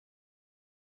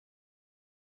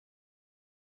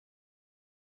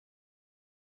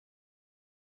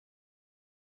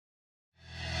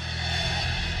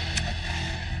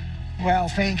Well,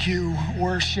 thank you,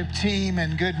 worship team,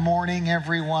 and good morning,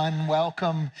 everyone.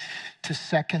 Welcome to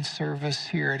second service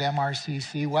here at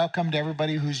MRCC. Welcome to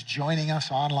everybody who's joining us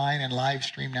online and live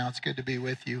stream now. It's good to be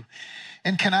with you.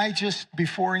 And can I just,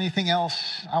 before anything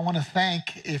else, I want to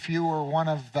thank, if you were one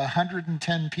of the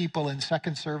 110 people in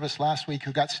second service last week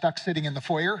who got stuck sitting in the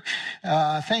foyer,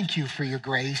 thank you for your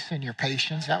grace and your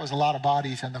patience. That was a lot of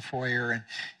bodies in the foyer, and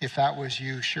if that was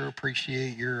you, sure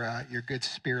appreciate your good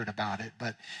spirit about it.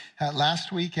 But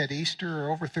last week at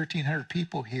Easter, over 1,300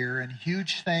 people here, and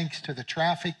huge thanks to the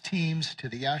traffic teams, to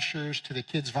the ushers, to the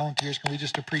kids volunteers. Can we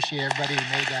just appreciate everybody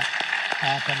who made that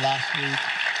happen last week?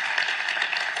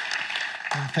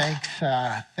 And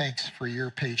thanks for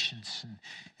your patience. And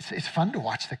it's fun to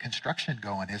watch the construction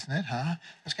going, isn't it, huh?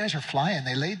 Those guys are flying.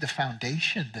 They laid the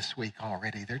foundation this week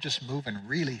already. They're just moving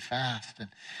really fast, and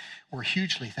we're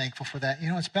hugely thankful for that. You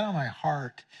know, it's been on my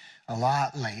heart a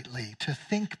lot lately to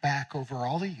think back over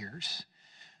all the years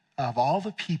of all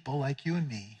the people like you and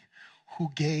me who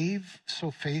gave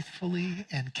so faithfully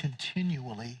and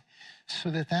continually, so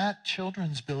that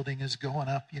children's building is going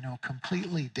up,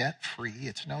 completely debt-free.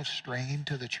 It's no strain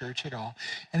to the church at all.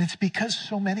 And it's because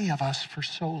so many of us for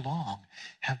so long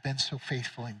have been so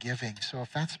faithful in giving. So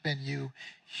if that's been you,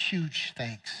 huge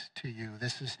thanks to you.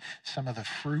 This is some of the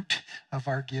fruit of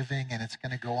our giving, and it's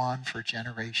going to go on for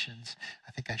generations.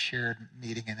 I think I shared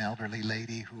meeting an elderly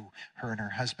lady who, her and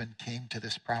her husband came to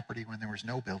this property when there was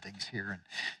no buildings here, and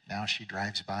now she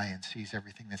drives by and sees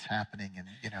everything that's happening and,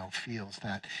 feels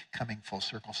that coming full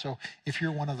circle. So if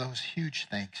you're one of those, huge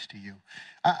thanks to you.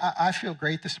 I feel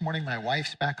great this morning. My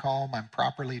wife's back home. I'm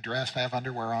properly dressed. I have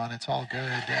underwear on. It's all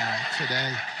good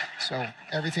today. So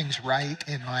everything's right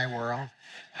in my world.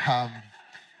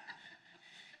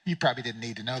 You probably didn't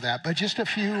need to know that, but just a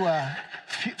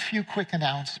few quick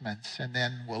announcements, and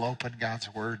then we'll open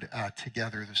God's Word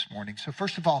together this morning. So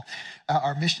first of all,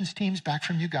 our missions team's back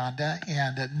from Uganda,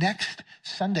 and next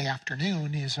Sunday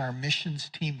afternoon is our missions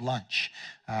team lunch.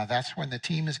 That's when the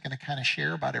team is going to kind of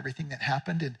share about everything that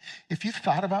happened. And if you've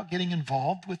thought about getting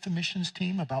involved with the missions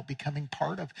team, about becoming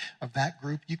part of that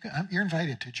group, you're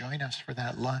invited to join us for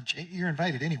that lunch. You're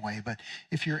invited anyway, but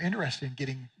if you're interested in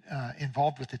getting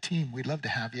involved with the team, we'd love to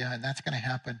have you. And that's going to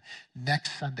happen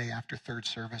next Sunday after third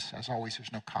service. As always,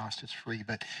 there's no cost. It's free,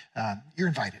 but you're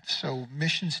invited. So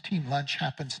missions team lunch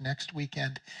happens next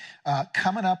weekend.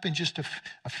 Coming up in just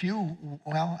a few,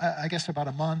 I guess about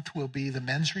a month, will be the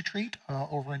men's retreat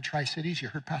over in Tri-Cities. You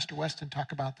heard Pastor Weston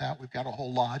talk about that. We've got a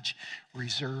whole lodge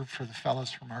reserved for the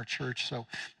fellows from our church. So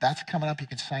that's coming up. You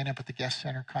can sign up at the guest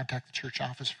center, contact the church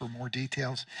office for more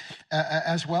details.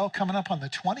 As well, coming up on the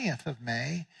 20th of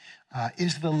May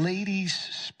is the ladies'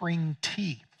 spring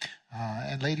tea.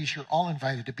 And ladies, you're all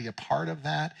invited to be a part of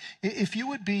that. If you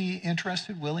would be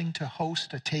interested, willing to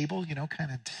host a table,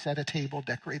 kind of set a table,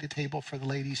 decorate a table for the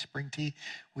ladies' spring tea,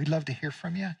 we'd love to hear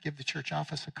from you. Give the church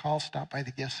office a call, stop by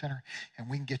the guest center, and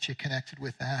we can get you connected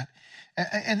with that.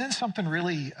 And then something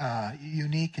really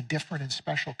unique and different and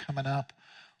special coming up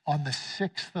on the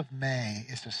 6th of May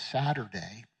is a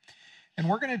Saturday. And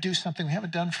we're going to do something we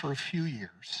haven't done for a few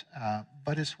years,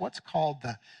 but it's what's called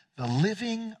the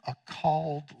Living a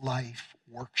Called Life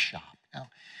Workshop. Now,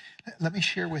 let me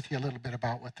share with you a little bit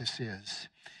about what this is.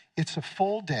 It's a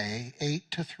full day, 8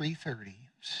 to 3:30,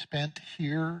 spent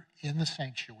here in the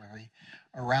sanctuary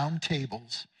around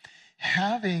tables,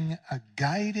 having a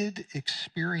guided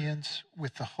experience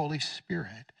with the Holy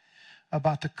Spirit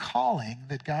about the calling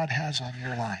that God has on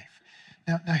your life.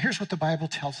 Now here's what the Bible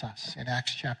tells us in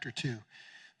Acts chapter 2,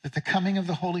 that the coming of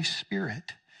the Holy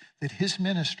Spirit, that his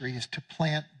ministry is to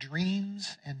plant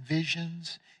dreams and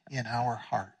visions in our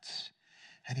hearts.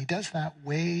 And he does that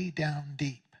way down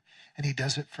deep. And he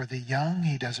does it for the young.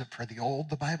 He does it for the old,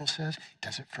 the Bible says. He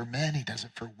does it for men. He does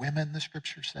it for women, the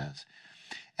scripture says.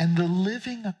 And the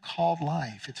Living a Called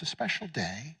Life, it's a special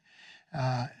day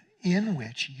in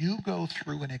which you go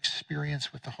through an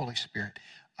experience with the Holy Spirit.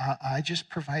 I just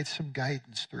provide some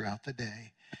guidance throughout the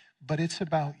day. But it's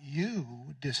about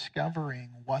you discovering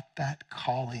what that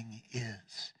calling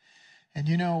is. And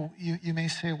you may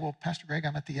say, well, Pastor Greg,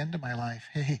 I'm at the end of my life.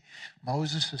 Hey,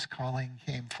 Moses' calling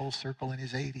came full circle in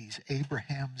his 80s.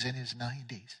 Abraham's in his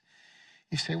 90s.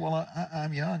 You say, well,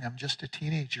 I'm young. I'm just a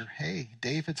teenager. Hey,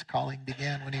 David's calling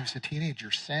began when he was a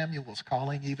teenager. Samuel's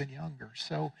calling even younger.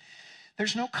 So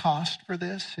there's no cost for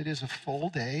this. It is a full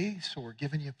day, so we're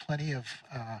giving you plenty of,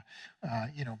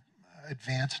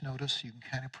 advance notice so you can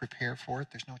kind of prepare for it.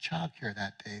 There's no childcare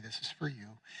that day. This is for you.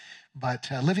 But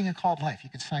Living a Called Life, you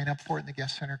can sign up for it in the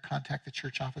guest center, contact the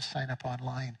church office, sign up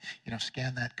online,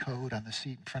 scan that code on the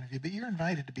seat in front of you. But you're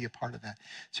invited to be a part of that.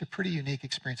 It's a pretty unique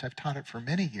experience. I've taught it for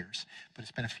many years, but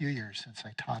it's been a few years since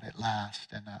I taught it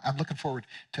last. And I'm looking forward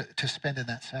to spending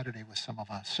that Saturday with some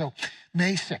of us. So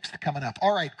May 6th coming up.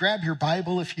 All right, grab your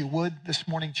Bible if you would this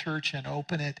morning, church, and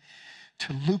open it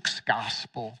to Luke's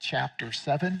Gospel, chapter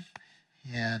 7.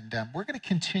 And we're going to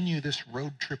continue this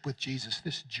road trip with Jesus,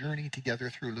 this journey together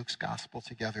through Luke's Gospel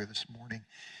together this morning.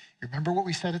 You remember what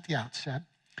we said at the outset?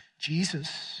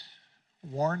 Jesus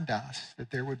warned us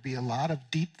that there would be a lot of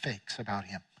deep fakes about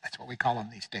him. That's what we call them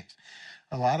these days.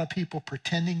 A lot of people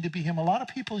pretending to be him, a lot of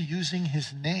people using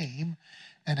his name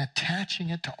and attaching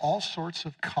it to all sorts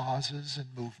of causes and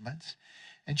movements.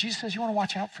 And Jesus says, you want to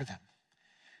watch out for them.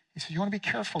 He says, you want to be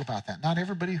careful about that. Not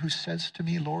everybody who says to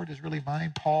me, Lord, is really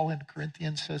mine. Paul in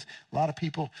Corinthians says a lot of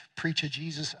people preach a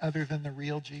Jesus other than the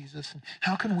real Jesus. And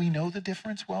how can we know the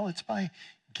difference? Well, it's by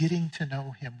getting to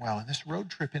know him well. And this road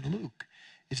trip in Luke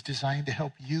is designed to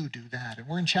help you do that. And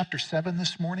we're in chapter 7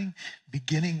 this morning,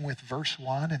 beginning with verse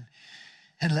 1.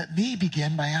 And let me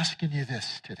begin by asking you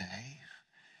this today.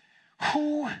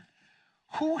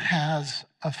 Who has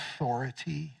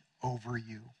authority over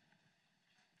you?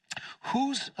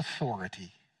 Whose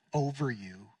authority over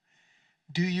you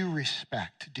do you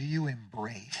respect? Do you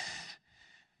embrace?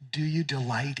 Do you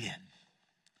delight in?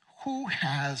 Who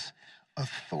has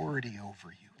authority over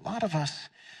you? A lot of us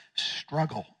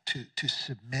struggle to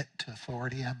submit to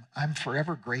authority. I'm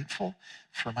forever grateful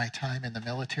for my time in the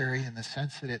military in the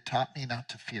sense that it taught me not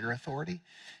to fear authority.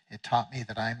 It taught me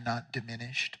that I'm not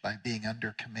diminished by being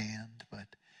under command. But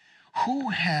who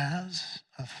has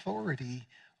authority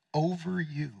over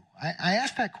you? I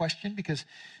ask that question because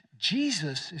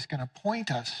Jesus is going to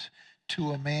point us to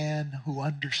a man who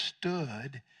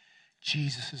understood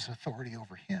Jesus' authority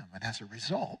over him. And as a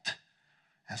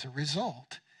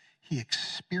result, he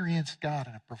experienced God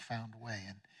in a profound way.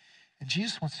 And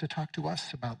Jesus wants to talk to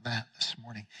us about that this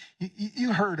morning.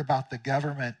 You heard about the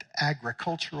government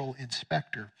agricultural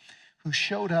inspector who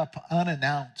showed up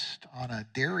unannounced on a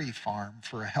dairy farm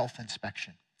for a health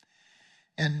inspection.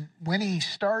 And when he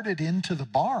started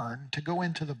to go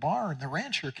into the barn, the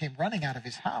rancher came running out of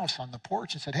his house on the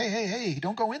porch and said, hey,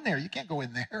 don't go in there. You can't go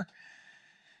in there.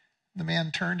 The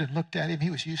man turned and looked at him. He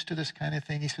was used to this kind of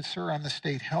thing. He said, sir, I'm the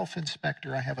state health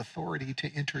inspector. I have authority to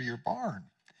enter your barn.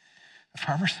 The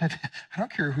farmer said, I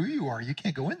don't care who you are. You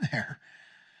can't go in there.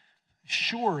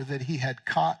 Sure that he had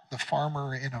caught the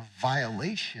farmer in a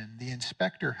violation, the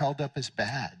inspector held up his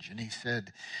badge and he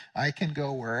said, I can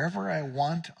go wherever I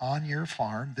want on your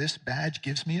farm. This badge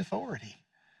gives me authority.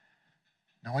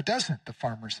 No, it doesn't, the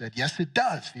farmer said. Yes, it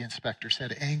does, the inspector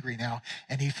said, angry now,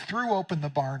 and he threw open the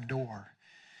barn door.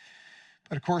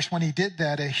 But of course, when he did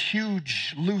that, a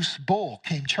huge loose bull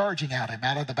came charging at him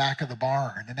out of the back of the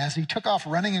barn. And as he took off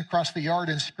running across the yard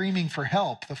and screaming for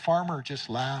help, the farmer just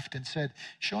laughed and said,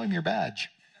 show him your badge.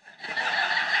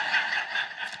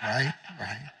 Right.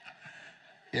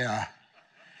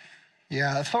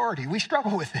 Yeah, authority. We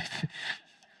struggle with it.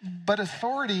 But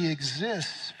authority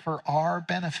exists for our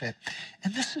benefit.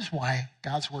 And this is why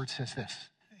God's word says this.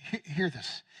 Hear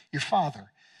this. Your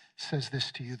Father says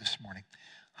this to you this morning.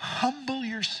 Humble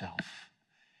yourself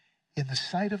in the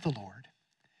sight of the Lord,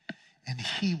 and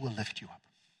he will lift you up.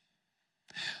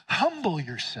 Humble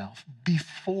yourself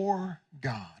before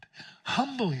God.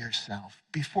 Humble yourself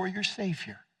before your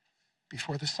Savior,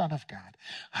 before the Son of God.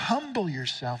 Humble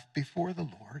yourself before the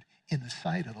Lord, in the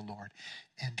sight of the Lord,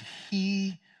 and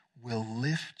he will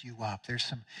lift you up. There's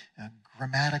some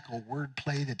grammatical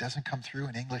wordplay that doesn't come through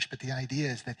in English, but the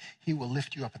idea is that he will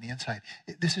lift you up on the inside.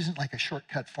 This isn't like a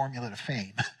shortcut formula to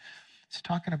fame. It's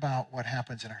talking about what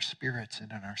happens in our spirits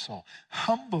and in our soul.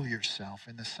 Humble yourself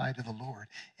in the sight of the Lord,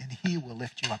 and he will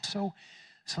lift you up. So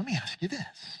let me ask you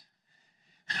this.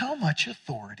 How much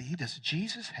authority does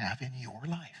Jesus have in your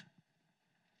life?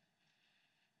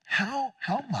 How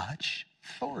much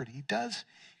authority does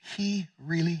he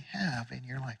really have in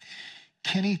your life?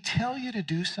 Can he tell you to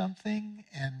do something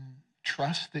and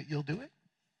trust that you'll do it?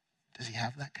 Does he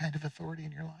have that kind of authority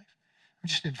in your life? I'm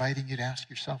just inviting you to ask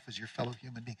yourself as your fellow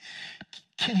human being,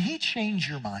 can he change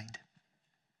your mind?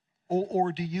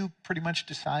 Or do you pretty much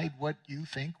decide what you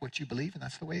think, what you believe, and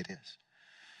that's the way it is?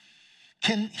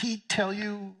 Can he tell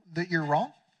you that you're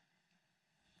wrong?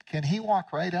 Can he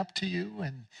walk right up to you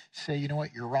and say, you know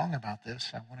what, you're wrong about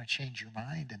this. I want to change your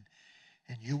mind,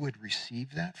 and you would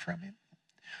receive that from him?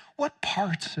 What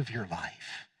parts of your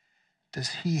life does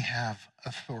he have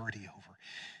authority over?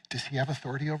 Does he have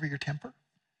authority over your temper?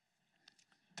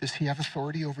 Does he have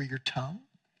authority over your tongue?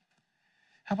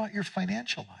 How about your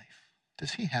financial life?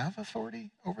 Does he have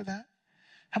authority over that?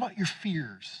 How about your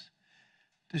fears?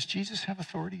 Does Jesus have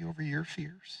authority over your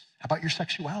fears? How about your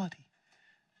sexuality?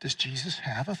 Does Jesus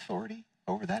have authority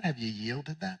over that? Have you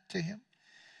yielded that to him?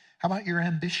 How about your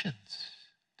ambitions?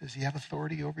 Does he have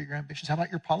authority over your ambitions? How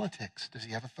about your politics? Does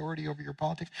he have authority over your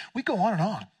politics? We go on and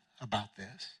on about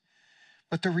this.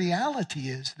 But the reality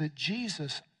is that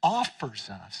Jesus offers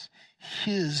us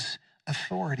his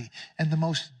authority. And the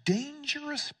most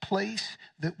dangerous place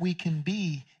that we can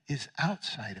be is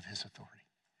outside of his authority.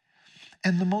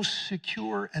 And the most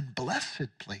secure and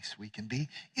blessed place we can be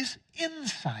is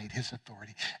inside his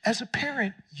authority. As a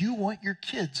parent, you want your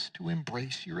kids to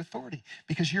embrace your authority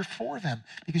because you're for them,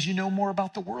 because you know more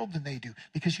about the world than they do,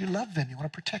 because you love them, you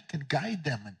want to protect and guide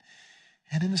them.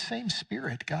 And in the same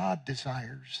spirit, God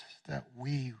desires that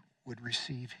we would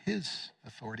receive his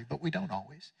authority, but we don't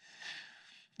always.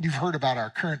 You've heard about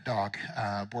our current dog,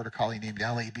 Border Collie named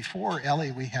Ellie. Before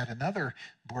Ellie, we had another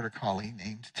Border Collie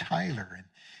named Tyler.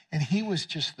 And he was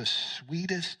just the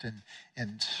sweetest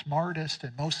and smartest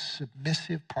and most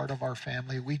submissive part of our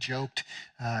family. We joked,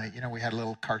 we had a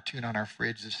little cartoon on our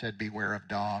fridge that said, "Beware of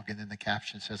dog." And then the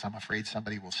caption says, "I'm afraid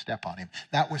somebody will step on him."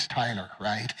 That was Tyler,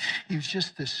 right? He was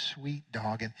just this sweet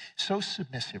dog and so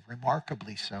submissive,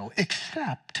 remarkably so,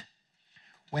 except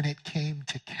when it came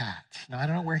to cats. Now, I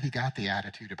don't know where he got the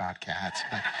attitude about cats,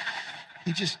 but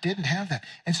he just didn't have that.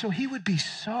 And so he would be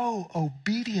so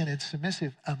obedient and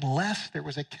submissive unless there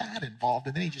was a cat involved,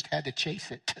 and then he just had to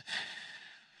chase it.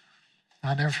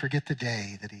 I'll never forget the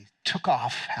day that he took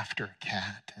off after a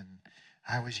cat, and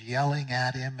I was yelling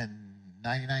at him, and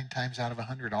 99 times out of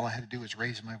 100, all I had to do was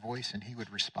raise my voice, and he would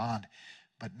respond,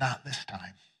 but not this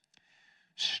time.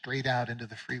 Straight out into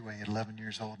the freeway at 11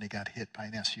 years old, and he got hit by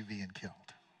an SUV and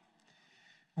killed.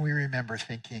 We remember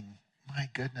thinking, my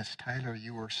goodness, Tyler,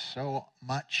 you were so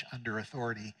much under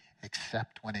authority,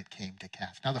 except when it came to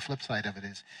cats. Now, the flip side of it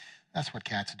is, that's what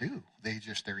cats do.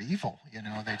 They're evil, they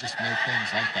just make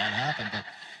things like that happen. But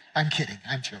I'm kidding,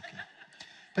 I'm joking.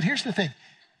 But here's the thing.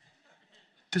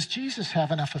 Does Jesus have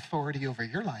enough authority over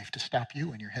your life to stop you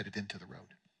when you're headed into the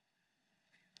road?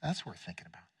 That's worth thinking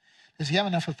about. Does he have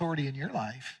enough authority in your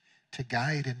life to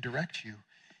guide and direct you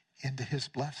into his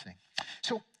blessing?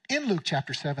 So, in Luke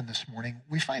chapter 7 this morning,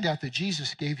 we find out that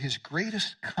Jesus gave his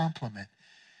greatest compliment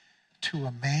to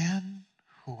a man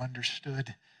who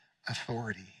understood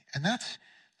authority. And that's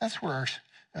where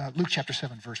our Luke chapter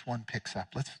 7 verse 1 picks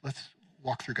up. Let's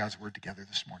walk through God's word together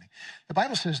this morning. The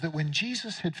Bible says that when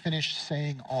Jesus had finished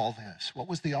saying all this, what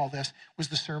was the all this? It was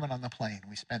the Sermon on the Plain.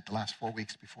 We spent the last 4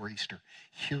 weeks before Easter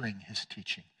hearing his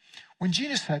teaching. When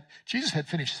Jesus had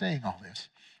finished saying all this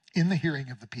in the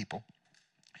hearing of the people,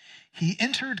 he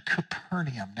entered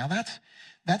Capernaum. Now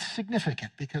that's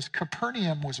significant because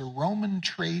Capernaum was a Roman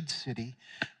trade city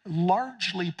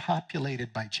largely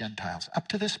populated by Gentiles. Up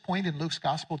to this point in Luke's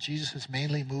gospel, Jesus has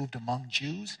mainly moved among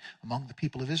Jews, among the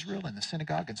people of Israel in the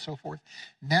synagogue and so forth.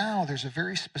 Now there's a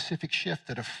very specific shift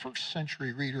that a first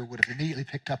century reader would have immediately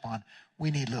picked up on,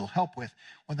 we need little help with.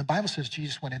 When the Bible says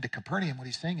Jesus went into Capernaum, what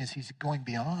he's saying is he's going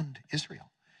beyond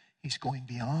Israel. He's going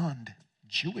beyond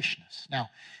Jewishness. Now,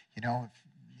 if you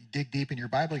dig deep in your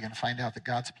Bible, you're going to find out that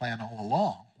God's plan all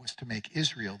along was to make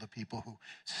Israel the people who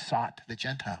sought the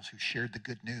Gentiles, who shared the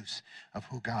good news of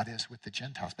who God is with the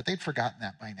Gentiles. But they'd forgotten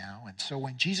that by now. And so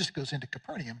when Jesus goes into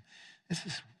Capernaum, this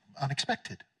is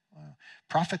unexpected.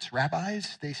 Prophets,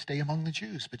 rabbis, they stay among the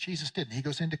Jews, but Jesus didn't. He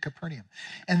goes into Capernaum.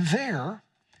 And there,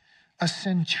 a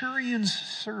centurion's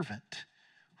servant,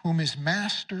 whom his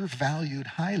master valued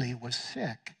highly, was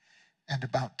sick and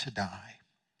about to die.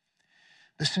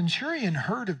 The centurion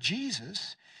heard of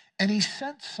Jesus, and he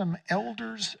sent some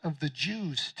elders of the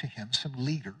Jews to him, some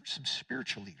leaders, some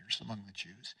spiritual leaders among the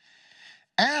Jews,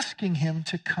 asking him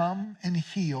to come and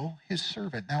heal his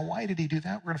servant. Now, why did he do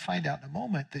that? We're going to find out in a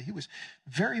moment that he was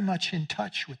very much in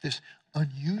touch with this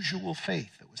unusual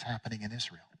faith that was happening in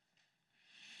Israel.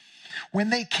 When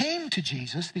they came to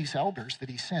Jesus, these elders that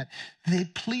he sent, they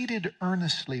pleaded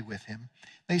earnestly with him.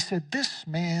 They said, "This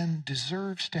man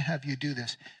deserves to have you do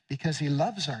this because he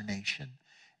loves our nation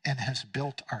and has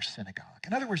built our synagogue."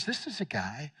 In other words, this is a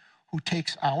guy who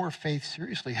takes our faith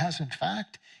seriously, has in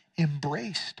fact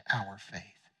embraced our faith.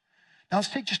 Now let's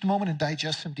take just a moment and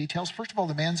digest some details. First of all,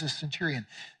 the man's a centurion.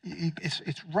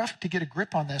 It's rough to get a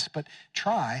grip on this, but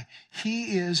try.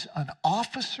 He is an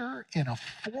officer in a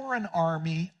foreign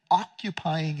army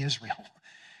occupying Israel.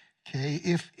 Okay,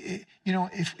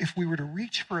 if we were to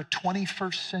reach for a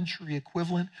 21st century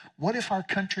equivalent, what if our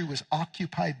country was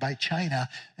occupied by China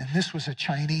and this was a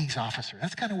Chinese officer?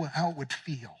 That's kind of how it would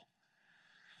feel.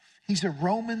 He's a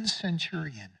Roman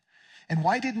centurion. And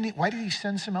why did he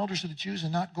send some elders of the Jews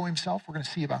and not go himself? We're going to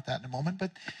see about that in a moment.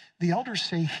 But the elders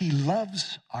say he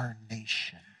loves our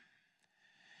nation.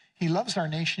 He loves our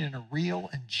nation in a real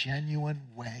and genuine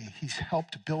way. He's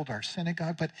helped build our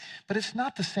synagogue, but it's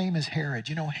not the same as Herod.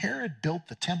 You know, Herod built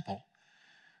the temple,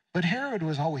 but Herod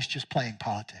was always just playing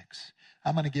politics.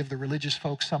 I'm going to give the religious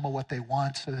folks some of what they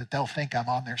want so that they'll think I'm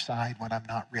on their side when I'm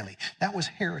not really. That was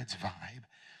Herod's vibe.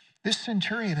 This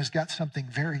centurion has got something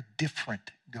very different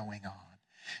going on.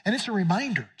 And it's a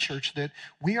reminder, church, that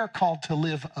we are called to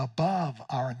live above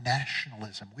our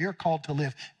nationalism. We are called to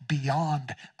live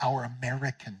beyond our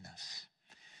Americanness.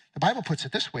 The Bible puts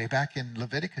it this way, back in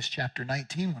Leviticus chapter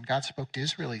 19, when God spoke to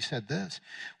Israel, he said this,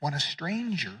 when a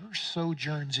stranger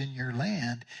sojourns in your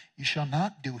land, you shall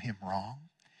not do him wrong.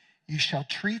 You shall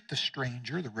treat the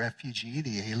stranger, the refugee,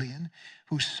 the alien,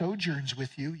 who sojourns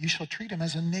with you, you shall treat him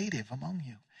as a native among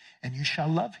you, and you shall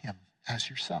love him as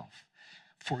yourself.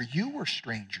 For you were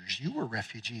strangers, you were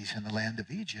refugees in the land of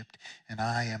Egypt, and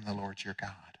I am the Lord your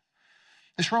God.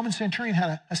 This Roman centurion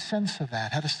had a sense of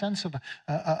that, had a sense of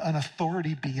an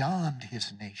authority beyond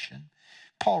his nation.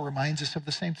 Paul reminds us of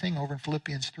the same thing over in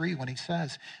Philippians 3 when he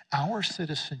says, our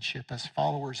citizenship as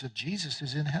followers of Jesus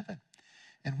is in heaven,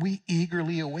 and we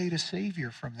eagerly await a Savior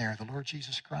from there, the Lord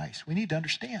Jesus Christ. We need to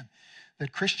understand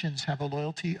that Christians have a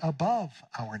loyalty above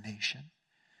our nation.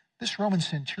 This Roman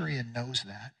centurion knows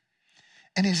that.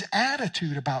 And his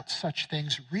attitude about such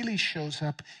things really shows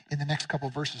up in the next couple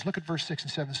of verses. Look at verse 6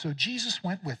 and 7. So Jesus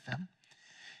went with them,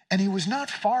 and he was not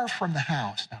far from the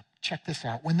house. Now, check this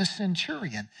out. When the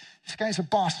centurion, this guy's a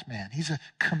boss man. He's a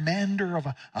commander of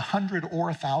 100 or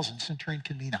 1,000. Centurion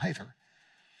can mean either.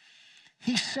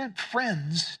 He sent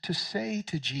friends to say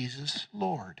to Jesus,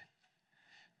 Lord,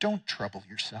 don't trouble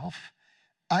yourself.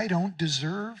 I don't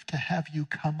deserve to have you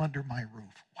come under my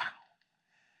roof. Wow.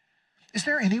 Is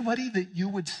there anybody that you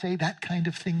would say that kind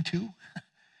of thing to?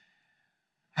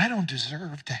 I don't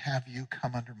deserve to have you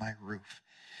come under my roof.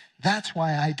 That's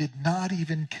why I did not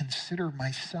even consider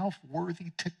myself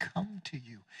worthy to come to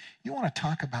you. You want to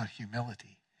talk about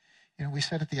humility. You know, we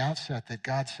said at the outset that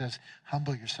God says,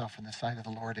 humble yourself in the sight of the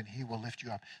Lord and he will lift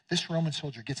you up. This Roman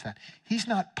soldier gets that. He's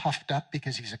not puffed up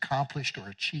because he's accomplished or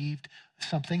achieved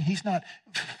something. He's not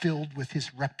filled with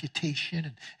his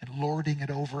reputation and lording it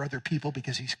over other people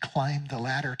because he's climbed the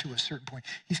ladder to a certain point.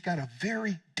 He's got a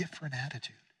very different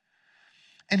attitude.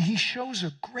 And he shows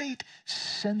a great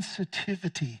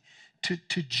sensitivity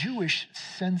to Jewish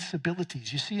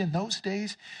sensibilities. You see, in those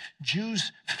days,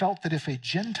 Jews felt that if a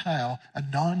Gentile, a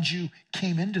non-Jew,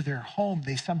 came into their home,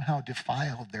 they somehow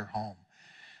defiled their home.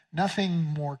 Nothing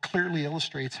more clearly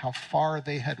illustrates how far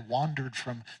they had wandered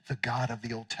from the God of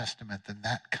the Old Testament than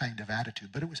that kind of attitude.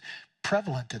 But it was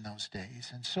prevalent in those days.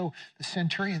 And so the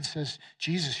centurion says,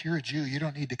 Jesus, you're a Jew. You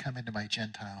don't need to come into my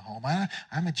Gentile home.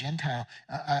 I'm a Gentile.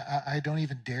 I don't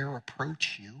even dare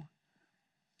approach you.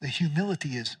 The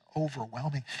humility is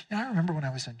overwhelming. You know, I remember when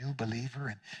I was a new believer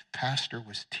and pastor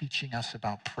was teaching us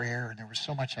about prayer, and there was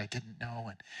so much I didn't know.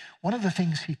 And one of the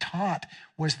things he taught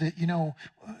was that, you know,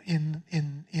 in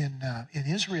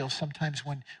Israel, sometimes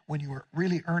when you were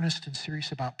really earnest and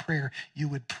serious about prayer, you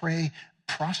would pray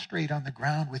prostrate on the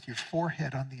ground with your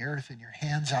forehead on the earth and your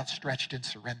hands outstretched in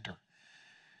surrender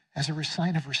as a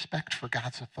sign of respect for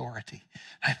God's authority.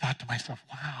 I thought to myself,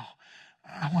 wow,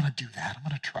 I want to do that. I'm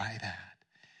going to try that.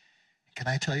 Can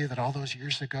I tell you that all those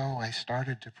years ago, I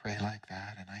started to pray like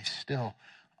that, and I still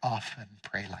often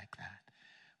pray like that.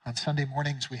 On Sunday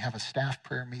mornings, we have a staff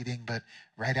prayer meeting, but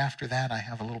right after that, I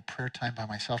have a little prayer time by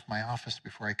myself in my office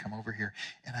before I come over here.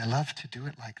 And I love to do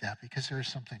it like that because there is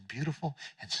something beautiful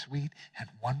and sweet and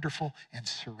wonderful and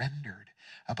surrendered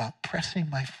about pressing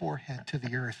my forehead to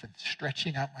the earth and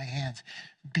stretching out my hands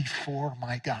before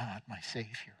my God, my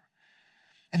Savior.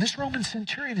 And this Roman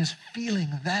centurion is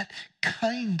feeling that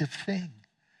kind of thing.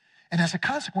 And as a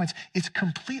consequence, it's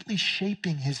completely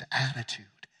shaping his attitude,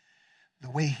 the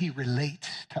way he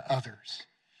relates to others.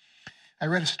 I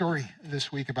read a story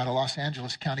this week about a Los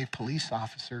Angeles County police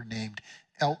officer named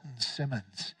Elton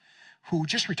Simmons, who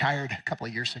just retired a couple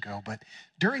of years ago. But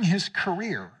during his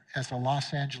career as a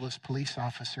Los Angeles police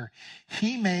officer,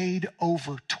 he made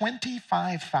over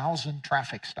 25,000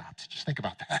 traffic stops. Just think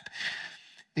about that.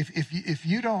 If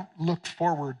you don't look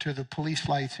forward to the police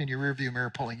lights in your rearview mirror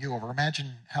pulling you over,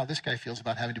 imagine how this guy feels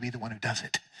about having to be the one who does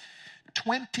it.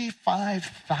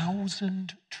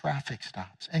 25,000 traffic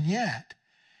stops. And yet,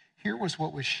 here was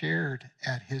what was shared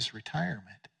at his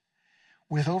retirement.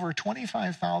 With over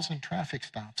 25,000 traffic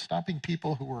stops, stopping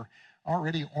people who were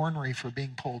already ornery for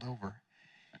being pulled over,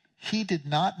 He did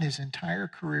not in his entire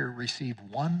career receive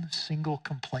one single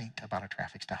complaint about a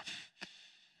traffic stop.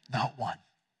 Not one.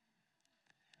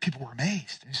 People were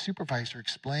amazed. His supervisor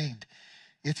explained,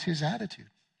 it's his attitude.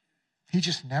 He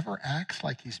just never acts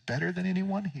like he's better than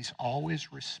anyone. He's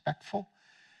always respectful.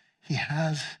 He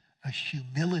has a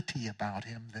humility about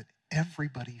him that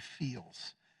everybody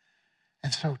feels.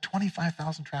 And so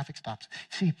 25,000 traffic stops.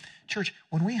 See, church,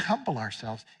 when we humble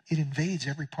ourselves, it invades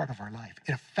every part of our life.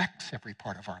 It affects every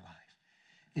part of our life.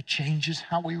 It changes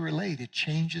how we relate. It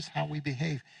changes how we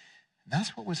behave. And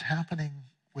that's what was happening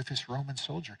with this Roman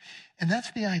soldier. And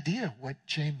that's the idea of what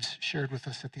James shared with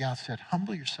us at the outset.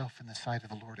 Humble yourself in the sight of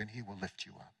the Lord and he will lift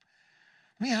you up.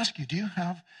 Let me ask you, do you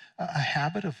have a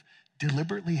habit of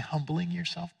deliberately humbling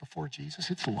yourself before Jesus?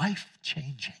 It's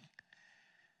life-changing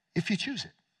if you choose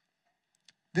it.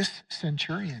 This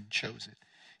centurion chose it.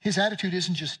 His attitude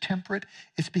isn't just temperate.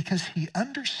 It's because he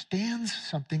understands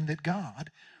something that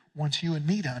God wants you and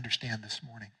me to understand this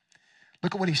morning.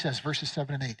 Look at what he says, verses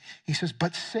 7 and 8. He says,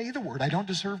 but say the word. I don't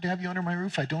deserve to have you under my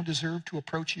roof. I don't deserve to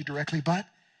approach you directly, but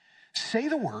say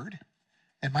the word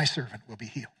and my servant will be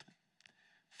healed.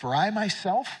 For I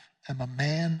myself am a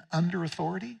man under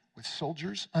authority with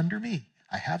soldiers under me.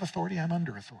 I have authority. I'm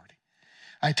under authority.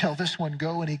 I tell this one,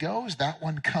 go, and he goes. That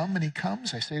one, come, and he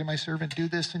comes. I say to my servant, do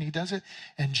this, and he does it.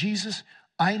 And Jesus,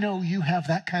 I know you have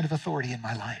that kind of authority in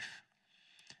my life.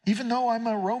 Even though I'm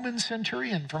a Roman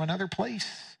centurion from another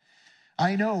place,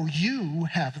 I know you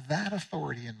have that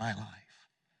authority in my life.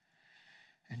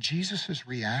 And Jesus'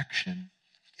 reaction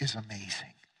is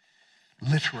amazing.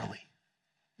 Literally.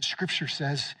 The scripture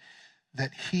says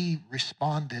that he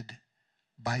responded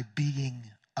by being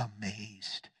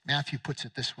amazed. Matthew puts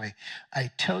it this way.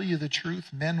 I tell you the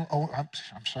truth, men... Oh,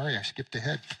 I'm sorry, I skipped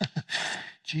ahead.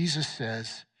 Jesus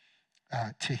says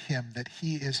to him that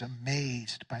he is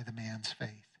amazed by the man's faith.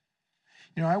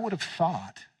 You know, I would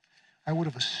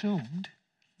have assumed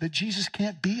that Jesus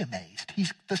can't be amazed.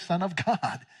 He's the Son of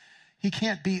God. He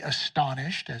can't be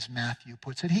astonished, as Matthew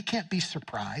puts it. He can't be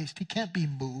surprised. He can't be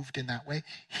moved in that way.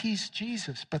 He's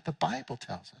Jesus. But the Bible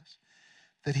tells us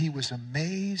that he was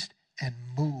amazed and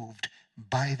moved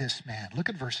by this man. Look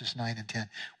at verses 9 and 10.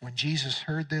 When Jesus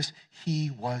heard this, he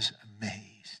was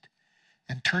amazed.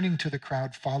 And turning to the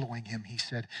crowd following him, he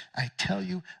said, I tell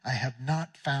you, I have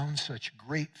not found such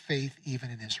great faith even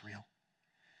in Israel.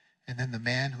 And then the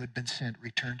man who had been sent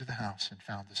returned to the house and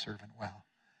found the servant well.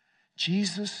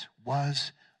 Jesus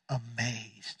was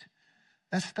amazed.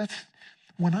 That's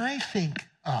when I think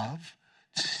of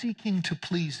seeking to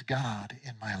please God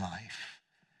in my life,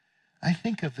 I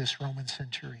think of this Roman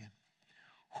centurion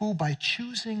who, by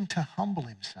choosing to humble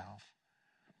himself,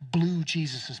 blew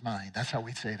Jesus' mind. That's how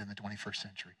we'd say it in the 21st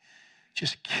century.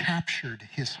 Just captured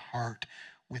his heart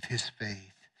with his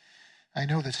faith. I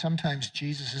know that sometimes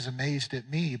Jesus is amazed at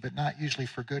me, but not usually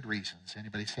for good reasons.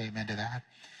 Anybody say amen to that?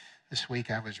 This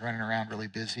week I was running around really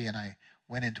busy and I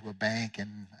went into a bank,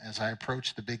 and as I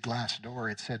approached the big glass door,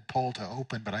 it said pull to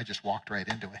open, but I just walked right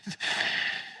into it.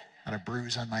 Had a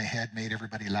bruise on my head, made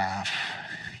everybody laugh.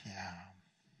 Yeah.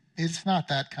 It's not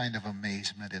that kind of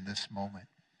amazement in this moment.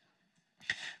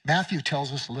 Matthew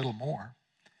tells us a little more.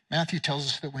 Matthew tells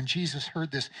us that when Jesus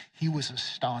heard this, he was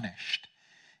astonished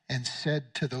and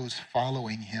said to those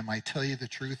following him, I tell you the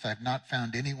truth, I've not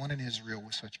found anyone in Israel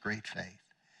with such great faith.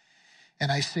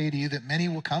 And I say to you that many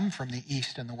will come from the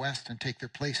east and the west and take their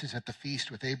places at the feast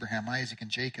with Abraham, Isaac,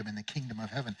 and Jacob in the kingdom of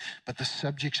heaven. But the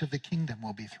subjects of the kingdom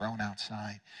will be thrown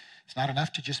outside. It's not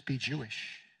enough to just be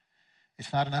Jewish.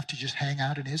 It's not enough to just hang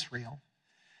out in Israel,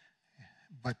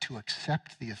 but to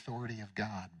accept the authority of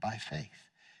God by faith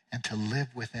and to live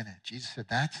within it. Jesus said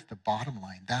that's the bottom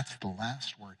line. That's the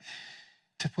last word.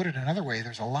 To put it another way,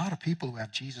 there's a lot of people who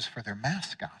have Jesus for their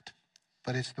mascot,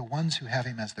 but it's the ones who have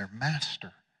him as their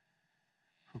master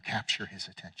who capture his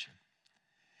attention.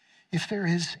 If there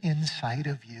is inside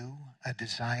of you a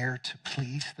desire to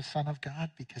please the Son of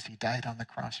God because he died on the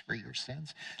cross for your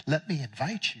sins, let me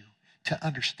invite you to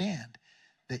understand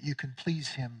that you can please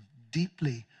him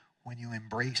deeply when you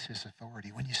embrace his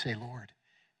authority, when you say, Lord,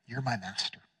 you're my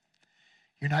master.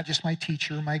 You're not just my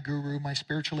teacher, my guru, my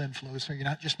spiritual influencer. You're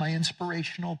not just my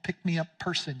inspirational, pick-me-up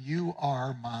person. You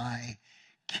are my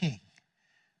king,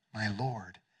 my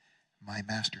Lord, my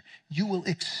master. You will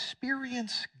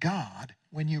experience God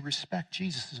when you respect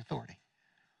Jesus' authority.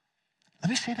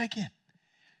 Let me say that again.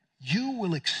 You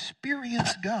will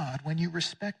experience God when you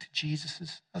respect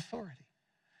Jesus' authority.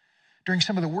 During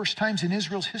some of the worst times in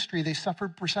Israel's history, they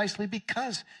suffered precisely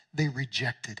because they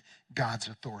rejected God's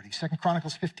authority. 2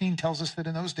 Chronicles 15 tells us that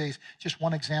in those days, just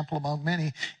one example among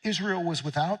many, Israel was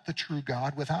without the true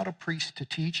God, without a priest to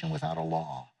teach, and without a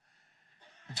law.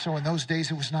 And so in those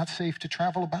days, it was not safe to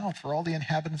travel about, for all the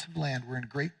inhabitants of the land were in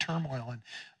great turmoil and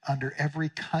under every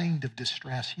kind of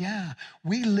distress. Yeah,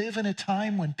 we live in a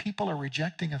time when people are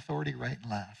rejecting authority right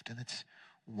and left, and it's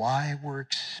why we're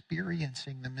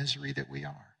experiencing the misery that we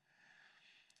are.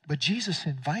 But Jesus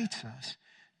invites us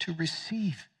to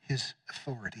receive his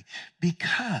authority,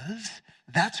 because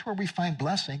that's where we find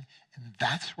blessing, and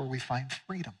that's where we find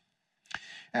freedom.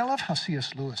 And I love how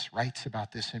C.S. Lewis writes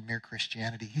about this in Mere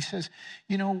Christianity. He says,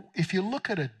 if you look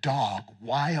at a dog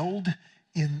wild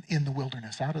in the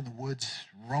wilderness, out in the woods,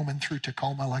 roaming through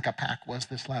Tacoma like a pack was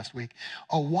this last week,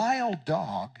 a wild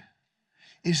dog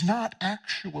is not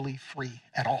actually free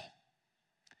at all.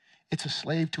 It's a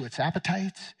slave to its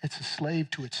appetites. It's a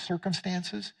slave to its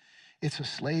circumstances. It's a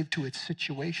slave to its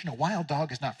situation. A wild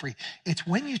dog is not free. It's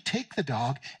when you take the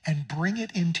dog and bring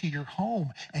it into your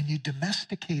home and you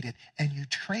domesticate it and you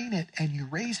train it and you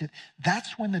raise it,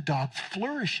 that's when the dog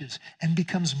flourishes and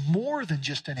becomes more than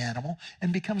just an animal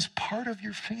and becomes part of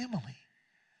your family.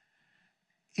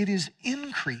 It is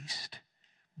increased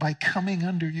by coming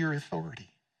under your authority.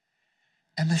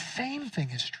 And the same thing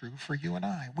is true for you and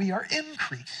I. We are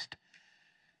increased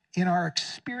in our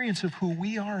experience of who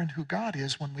we are and who God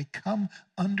is when we come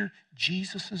under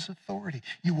Jesus' authority.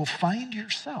 You will find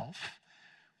yourself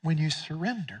when you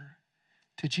surrender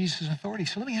to Jesus' authority.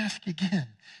 So let me ask you again,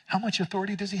 how much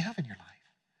authority does he have in your life?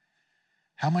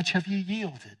 How much have you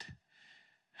yielded?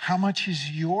 How much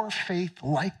is your faith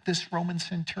like this Roman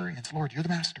centurion's? Lord, you're the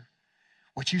master.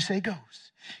 What you say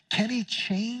goes. Can he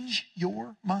change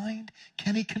your mind?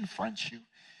 Can he confront you?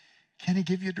 Can he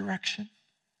give you direction?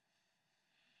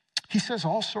 He says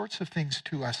all sorts of things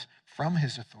to us from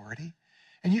his authority.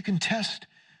 And you can test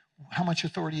how much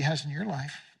authority he has in your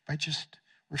life by just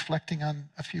reflecting on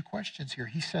a few questions here.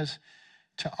 He says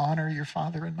to honor your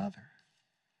father and mother.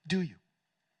 Do you?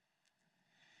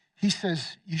 He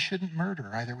says you shouldn't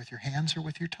murder either with your hands or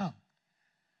with your tongue.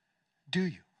 Do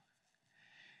you?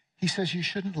 He says you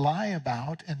shouldn't lie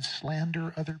about and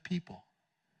slander other people.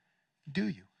 Do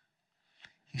you?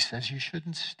 He says you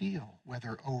shouldn't steal,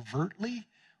 whether overtly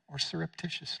or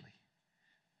surreptitiously.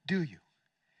 Do you?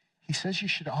 He says you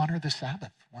should honor the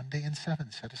Sabbath, 1 day in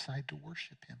 7, set aside to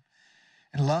worship him,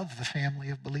 and love the family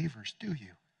of believers. Do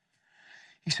you?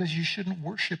 He says you shouldn't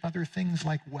worship other things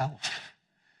like wealth.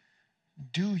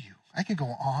 Do you? I can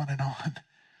go on and on.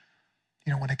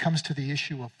 When it comes to the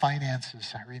issue of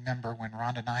finances, I remember when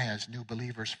Ron and I, as new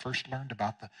believers, first learned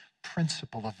about the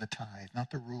principle of the tithe,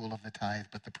 not the rule of the tithe,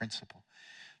 but the principle.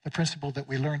 The principle that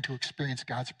we learn to experience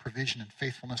God's provision and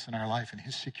faithfulness in our life and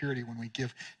his security when we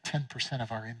give 10%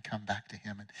 of our income back to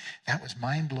him. And that was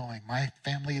mind-blowing. My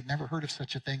family had never heard of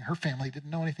such a thing. Her family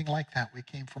didn't know anything like that. We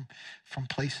came from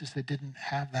places that didn't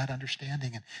have that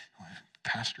understanding. And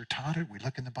Pastor taught it. We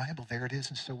look in the Bible. There it is.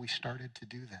 And so we started to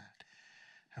do that.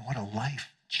 And what a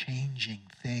life-changing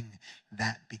thing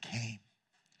that became.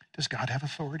 Does God have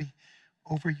authority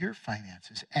over your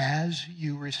finances? As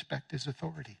you respect his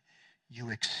authority, you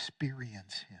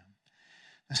experience him.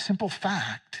 The simple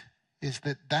fact is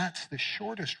that that's the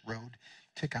shortest road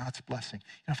to God's blessing.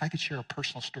 If I could share a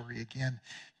personal story again,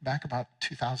 back about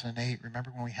 2008, remember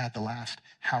when we had the last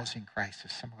housing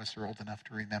crisis? Some of us are old enough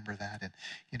to remember that. And,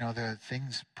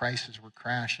 prices were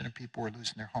crashing and people were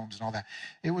losing their homes and all that.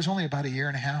 It was only about a year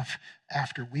and a half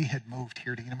after we had moved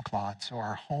here to Enumclaw. So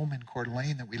our home in Coeur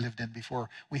d'Alene that we lived in before,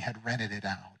 we had rented it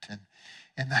out.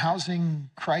 And the housing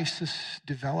crisis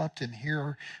developed, and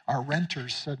here our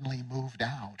renters suddenly moved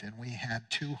out, and we had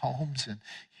 2 homes and,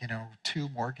 2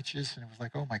 mortgages, and it was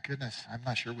like, oh my goodness, I'm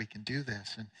not sure we can do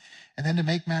this. And then to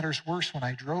make matters worse, when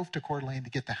I drove to Coeur d'Alene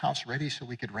to get the house ready so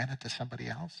we could rent it to somebody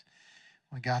else,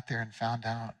 we got there and found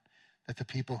out that the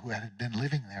people who had been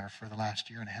living there for the last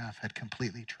year and a half had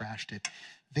completely trashed it.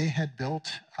 They had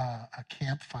built a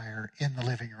campfire in the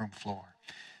living room floor.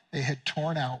 They had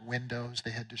torn out windows.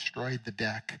 They had destroyed the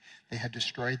deck. They had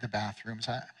destroyed the bathrooms.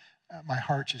 My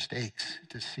heart just aches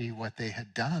to see what they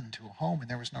had done to a home, and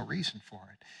there was no reason for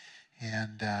it.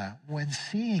 And when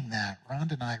seeing that,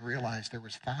 Rhonda and I realized there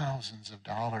was thousands of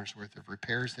dollars worth of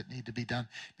repairs that need to be done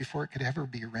before it could ever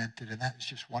be rented, and that was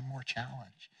just one more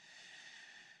challenge.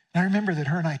 And I remember that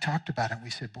her and I talked about it, and we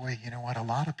said, boy, you know what? A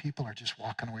lot of people are just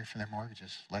walking away from their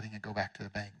mortgages, letting it go back to the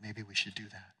bank. Maybe we should do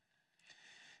that.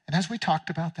 And as we talked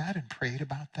about that and prayed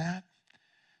about that,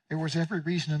 there was every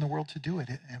reason in the world to do it.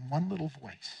 And one little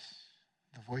voice,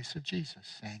 the voice of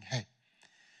Jesus, saying, hey,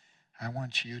 I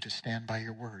want you to stand by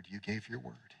your word. You gave your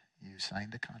word. You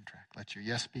signed a contract. Let your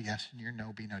yes be yes and your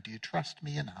no be no. Do you trust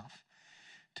me enough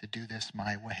to do this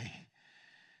my way?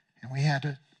 And we had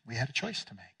a choice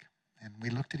to make. And we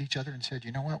looked at each other and said,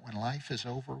 you know what? When life is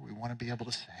over, we want to be able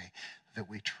to say, that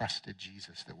we trusted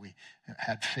Jesus, that we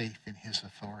had faith in his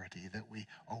authority, that we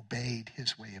obeyed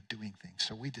his way of doing things.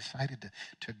 So we decided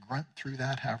to grunt through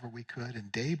that however we could,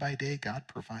 and day by day God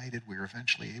provided. We were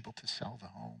eventually able to sell the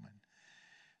home, and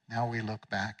now we look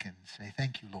back and say,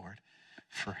 thank you, Lord,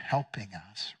 for helping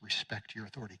us respect your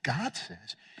authority. God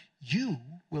says you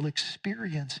will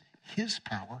experience his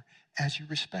power as you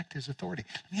respect his authority.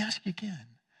 Let me ask you again,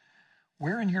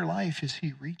 where in your life is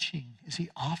he reaching? Is he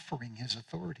offering his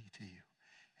authority to you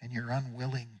and you're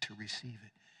unwilling to receive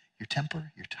it? Your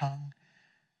temper, your tongue,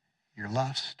 your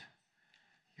lust,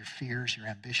 your fears, your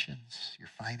ambitions, your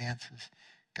finances.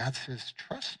 God says,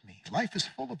 trust me. Life is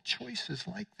full of choices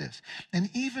like this. And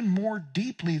even more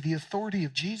deeply, the authority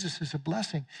of Jesus is a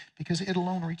blessing because it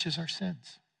alone reaches our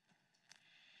sins.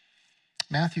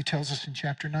 Matthew tells us in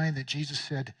chapter 9 that Jesus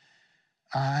said,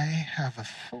 I have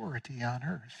authority on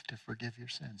earth to forgive your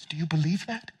sins. Do you believe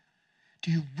that?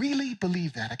 Do you really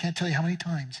believe that? I can't tell you how many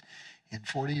times in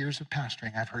 40 years of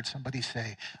pastoring I've heard somebody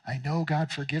say, I know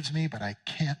God forgives me, but I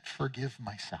can't forgive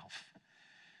myself.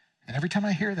 And every time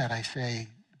I hear that, I say,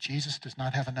 Jesus does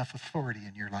not have enough authority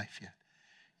in your life yet.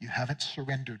 You haven't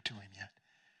surrendered to him yet.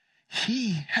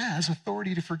 He has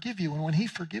authority to forgive you, and when he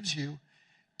forgives you,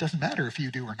 it doesn't matter if you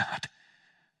do or not,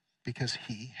 because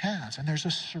he has. And there's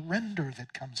a surrender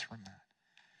that comes from that.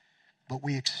 But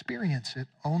we experience it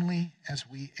only as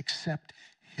we accept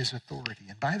his authority.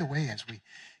 And by the way, as we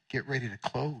get ready to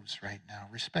close right now,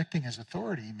 respecting his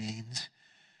authority means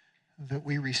that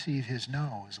we receive his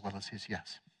no as well as his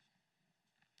yes.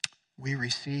 We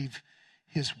receive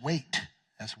his weight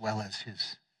as well as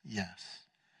his yes.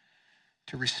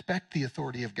 To respect the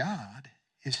authority of God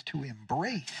is to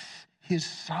embrace his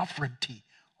sovereignty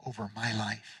over my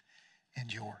life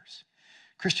and yours.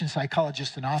 Christian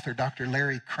psychologist and author Dr.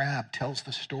 Larry Crabb tells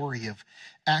the story of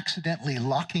accidentally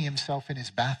locking himself in his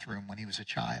bathroom when he was a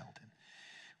child. And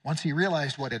once he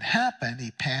realized what had happened,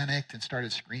 he panicked and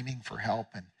started screaming for help.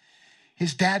 And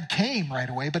his dad came right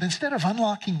away, but instead of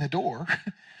unlocking the door,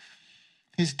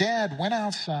 his dad went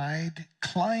outside,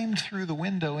 climbed through the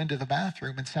window into the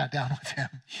bathroom, and sat down with him.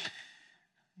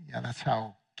 Yeah, that's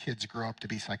how kids grow up to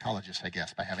be psychologists, I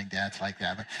guess, by having dads like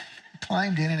that. But he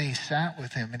climbed in and he sat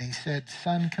with him and he said,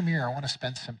 son, come here. I want to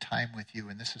spend some time with you,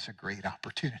 and this is a great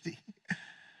opportunity.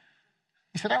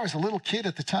 He said, I was a little kid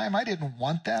at the time. I didn't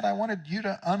want that. I wanted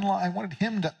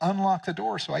him to unlock the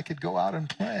door so I could go out and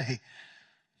play.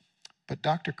 But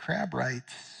Dr. Crabb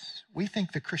writes, we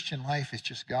think the Christian life is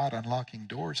just God unlocking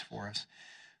doors for us.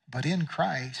 But in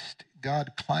Christ,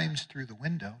 God climbs through the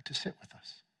window to sit with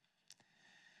us.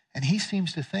 And he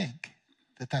seems to think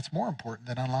that that's more important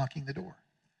than unlocking the door.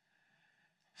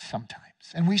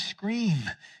 Sometimes. And we scream.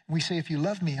 And we say, if you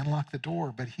love me, unlock the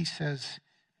door. But he says,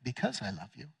 because I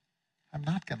love you, I'm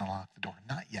not going to unlock the door.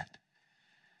 Not yet.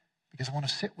 Because I want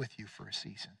to sit with you for a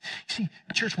season. You see,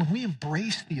 church, when we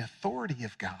embrace the authority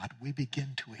of God, we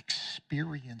begin to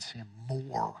experience him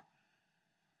more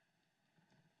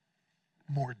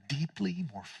deeply,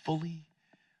 more fully,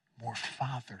 more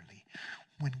fatherly.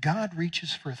 When God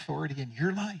reaches for authority in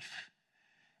your life,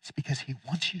 it's because he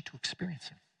wants you to experience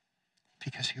him,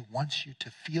 because he wants you to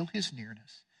feel his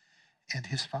nearness and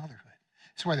his fatherhood.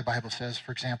 That's why the Bible says,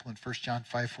 for example, in 1 John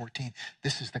 5:14,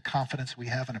 this is the confidence we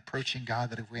have in approaching God,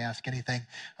 that if we ask anything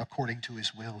according to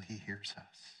his will, he hears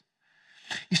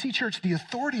us. You see, church, the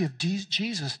authority of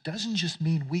Jesus doesn't just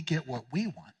mean we get what we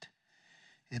want.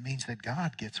 It means that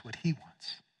God gets what he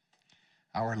wants.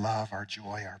 Our love, our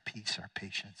joy, our peace, our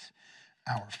patience,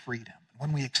 our freedom.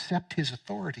 When we accept his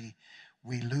authority,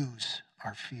 we lose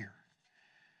our fear.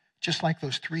 Just like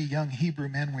those 3 young Hebrew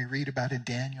men we read about in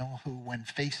Daniel, who, when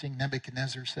facing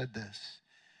Nebuchadnezzar, said this,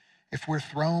 if we're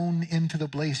thrown into the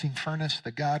blazing furnace,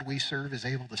 the God we serve is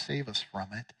able to save us from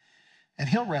it, and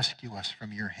he'll rescue us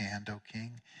from your hand, O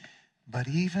king. But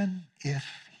even if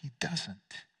he doesn't,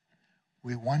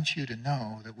 we want you to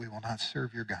know that we will not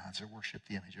serve your gods or worship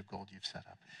the image of gold you've set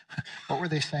up. What were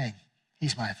they saying?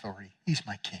 He's my authority. He's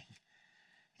my king.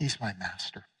 He's my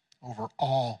master over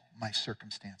all my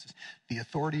circumstances. The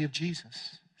authority of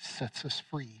Jesus sets us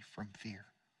free from fear.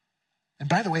 And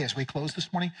by the way, as we close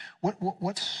this morning,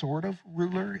 what sort of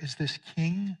ruler is this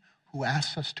king who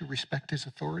asks us to respect his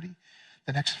authority?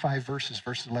 The next 5 verses,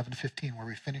 verses 11 to 15, where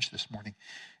we finish this morning,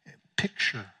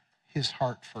 picture his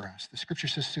heart for us. The scripture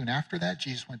says, soon after that,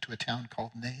 Jesus went to a town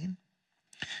called Nain,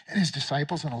 and his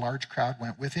disciples and a large crowd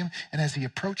went with him. And as he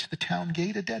approached the town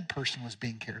gate, a dead person was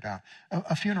being carried out.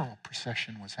 A funeral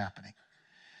procession was happening.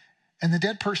 And the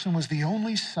dead person was the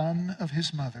only son of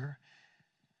his mother,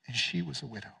 and she was a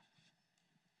widow.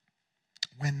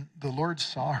 When the Lord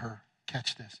saw her,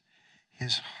 catch this,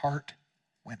 his heart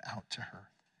went out to her,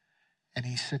 And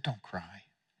he said, don't cry.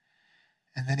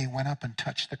 And then he went up and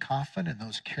touched the coffin, and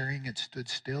those carrying it stood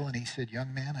still. And he said,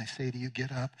 young man, I say to you,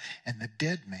 get up. And the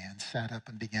dead man sat up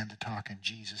and began to talk, and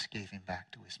Jesus gave him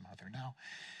back to his mother. Now,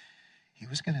 he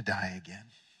was going to die again.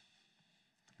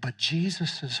 But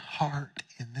Jesus' heart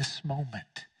in this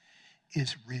moment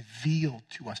is revealed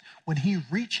to us. When he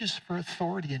reaches for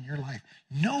authority in your life,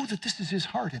 know that this is his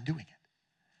heart in doing it.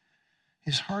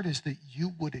 His heart is that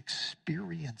you would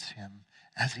experience him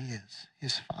as he is,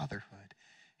 his fatherhood,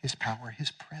 his power,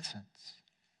 his presence.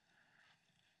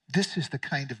 This is the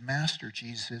kind of master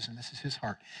Jesus is, and this is his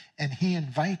heart. And he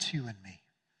invites you and me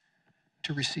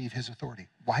to receive his authority.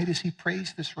 Why does he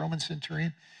praise this Roman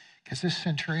centurion? Because this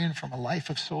centurion from a life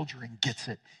of soldiering gets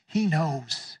it. He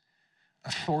knows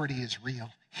authority is real.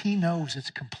 He knows it's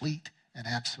complete and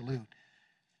absolute,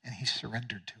 and he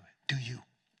surrendered to it. Do you?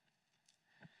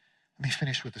 Let me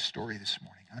finish with a story this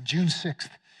morning. On June 6th,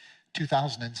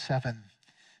 2007,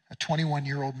 a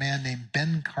 21-year-old man named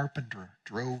Ben Carpenter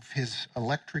drove his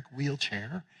electric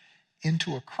wheelchair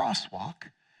into a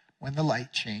crosswalk when the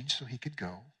light changed so he could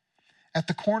go, at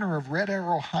the corner of Red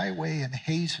Arrow Highway and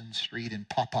Hazen Street in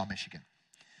Paw Paw, Michigan.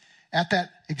 At that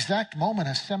exact moment,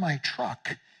 a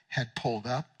semi-truck had pulled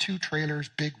up, 2 trailers,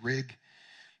 big rig,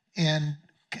 and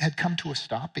had come to a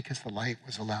stop because the light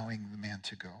was allowing the man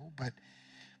to go.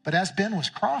 But as Ben was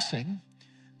crossing,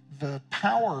 the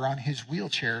power on his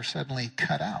wheelchair suddenly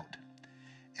cut out.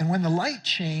 And when the light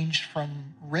changed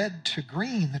from red to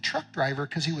green, the truck driver,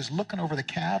 because he was looking over the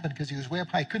cab and because he was way up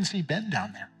high, couldn't see Ben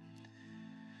down there.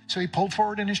 So he pulled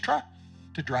forward in his truck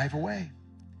to drive away.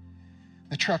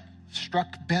 The truck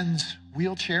struck Ben's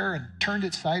wheelchair and turned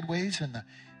it sideways, and the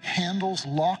handles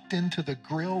locked into the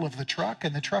grill of the truck,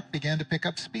 and the truck began to pick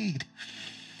up speed.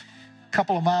 A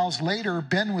couple of miles later,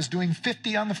 Ben was doing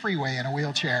 50 on the freeway in a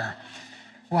wheelchair,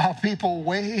 while people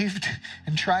waved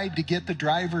and tried to get the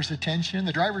driver's attention.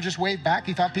 The driver just waved back.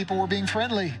 He thought people were being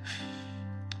friendly.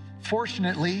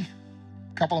 Fortunately,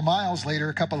 a couple of miles later,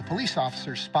 a couple of police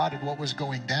officers spotted what was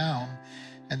going down,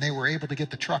 and they were able to get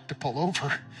the truck to pull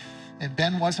over. And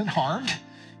Ben wasn't harmed,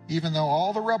 even though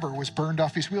all the rubber was burned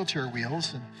off his wheelchair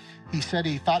wheels. And he said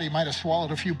he thought he might have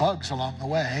swallowed a few bugs along the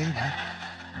way.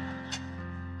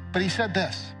 But he said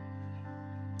this.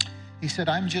 He said,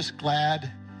 I'm just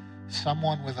glad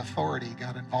someone with authority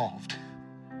got involved.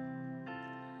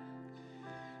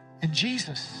 And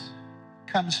Jesus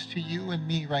comes to you and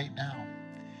me right now,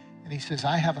 and he says,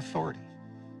 I have authority.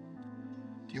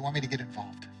 Do you want me to get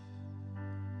involved?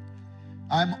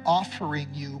 I'm offering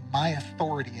you my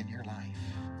authority in your life.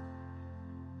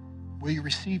 Will you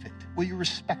receive it? Will you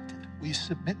respect it? Will you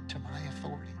submit to my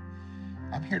authority?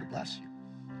 I'm here to bless you.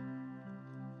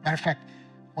 Matter of fact,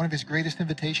 one of his greatest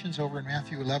invitations over in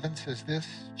Matthew 11 says this,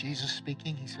 Jesus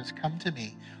speaking, he says, come to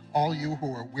me, all you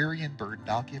who are weary and burdened,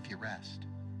 I'll give you rest.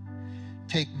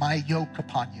 Take my yoke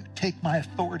upon you. Take my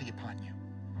authority upon you.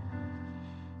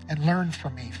 And learn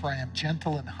from me, for I am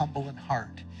gentle and humble in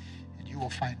heart, and you will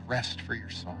find rest for your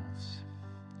souls.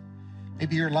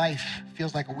 Maybe your life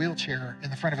feels like a wheelchair in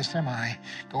the front of a semi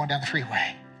going down the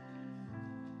freeway.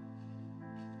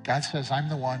 God says, I'm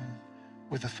the one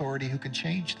with authority who can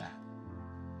change that,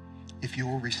 if you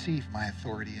will receive my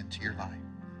authority into your life.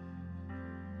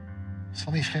 So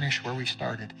let me finish where we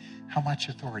started. How much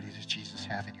authority does Jesus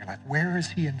have in your life? Where is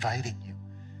he inviting you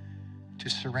to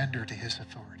surrender to his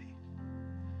authority?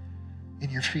 In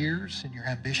your fears, in your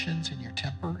ambitions, in your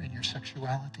temper, in your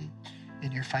sexuality,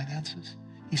 in your finances?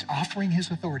 He's offering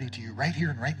his authority to you right here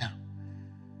and right now.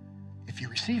 If you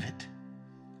receive it,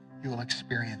 you will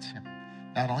experience him.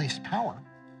 Not only his power,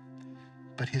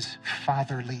 but his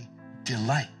fatherly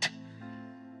delight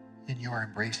in your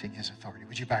embracing his authority.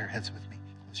 Would you bow your heads with me?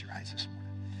 Close your eyes this morning.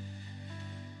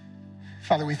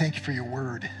 Father, we thank you for your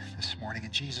word this morning.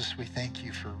 And Jesus, we thank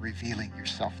you for revealing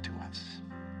yourself to us.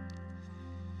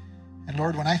 And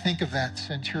Lord, when I think of that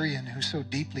centurion who so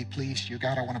deeply pleased you,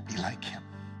 God, I want to be like him.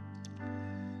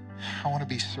 I want to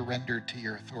be surrendered to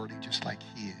your authority just like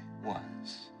he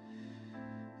was,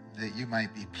 that you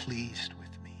might be pleased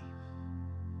with me.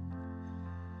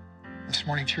 This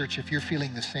morning, church, if you're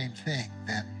feeling the same thing,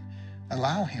 then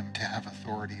allow him to have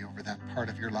authority over that part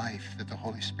of your life that the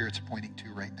Holy Spirit's pointing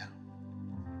to right now.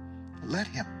 Let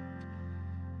him.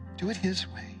 Do it his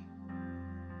way.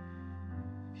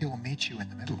 He will meet you in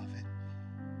the middle of it.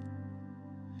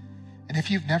 And if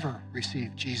you've never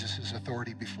received Jesus'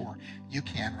 authority before, you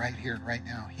can right here and right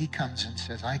now. He comes and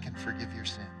says, I can forgive your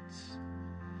sins.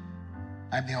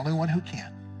 I'm the only one who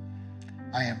can.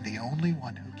 I am the only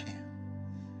one who can.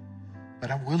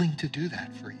 But I'm willing to do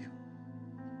that for you.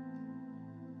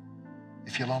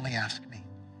 If you'll only ask me.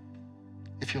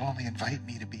 If if you'll only invite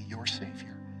me to be your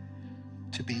Savior,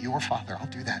 to be your Father, I'll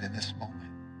do that in this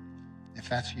moment. If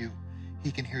that's you,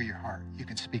 he can hear your heart. You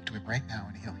can speak to him right now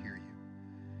and he'll hear you.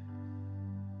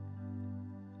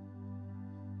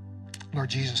 Lord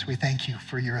Jesus, we thank you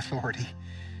for your authority.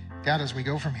 God, as we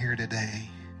go from here today,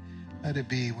 let it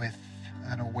be with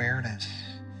an awareness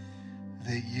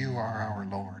that you are our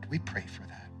Lord. We pray for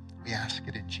that. We ask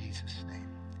it in Jesus' name.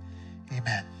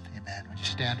 Amen. Amen. Would you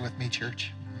stand with me,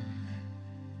 church?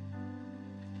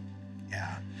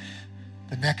 Yeah.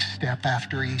 The next step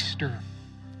after Easter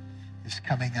is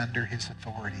coming under his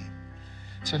authority.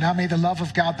 So now may the love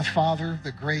of God the Father,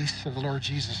 the grace of the Lord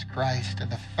Jesus Christ,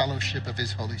 and the fellowship of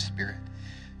his Holy Spirit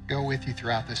go with you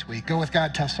throughout this week. Go with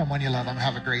God. Tell someone you love them.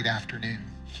 Have a great afternoon.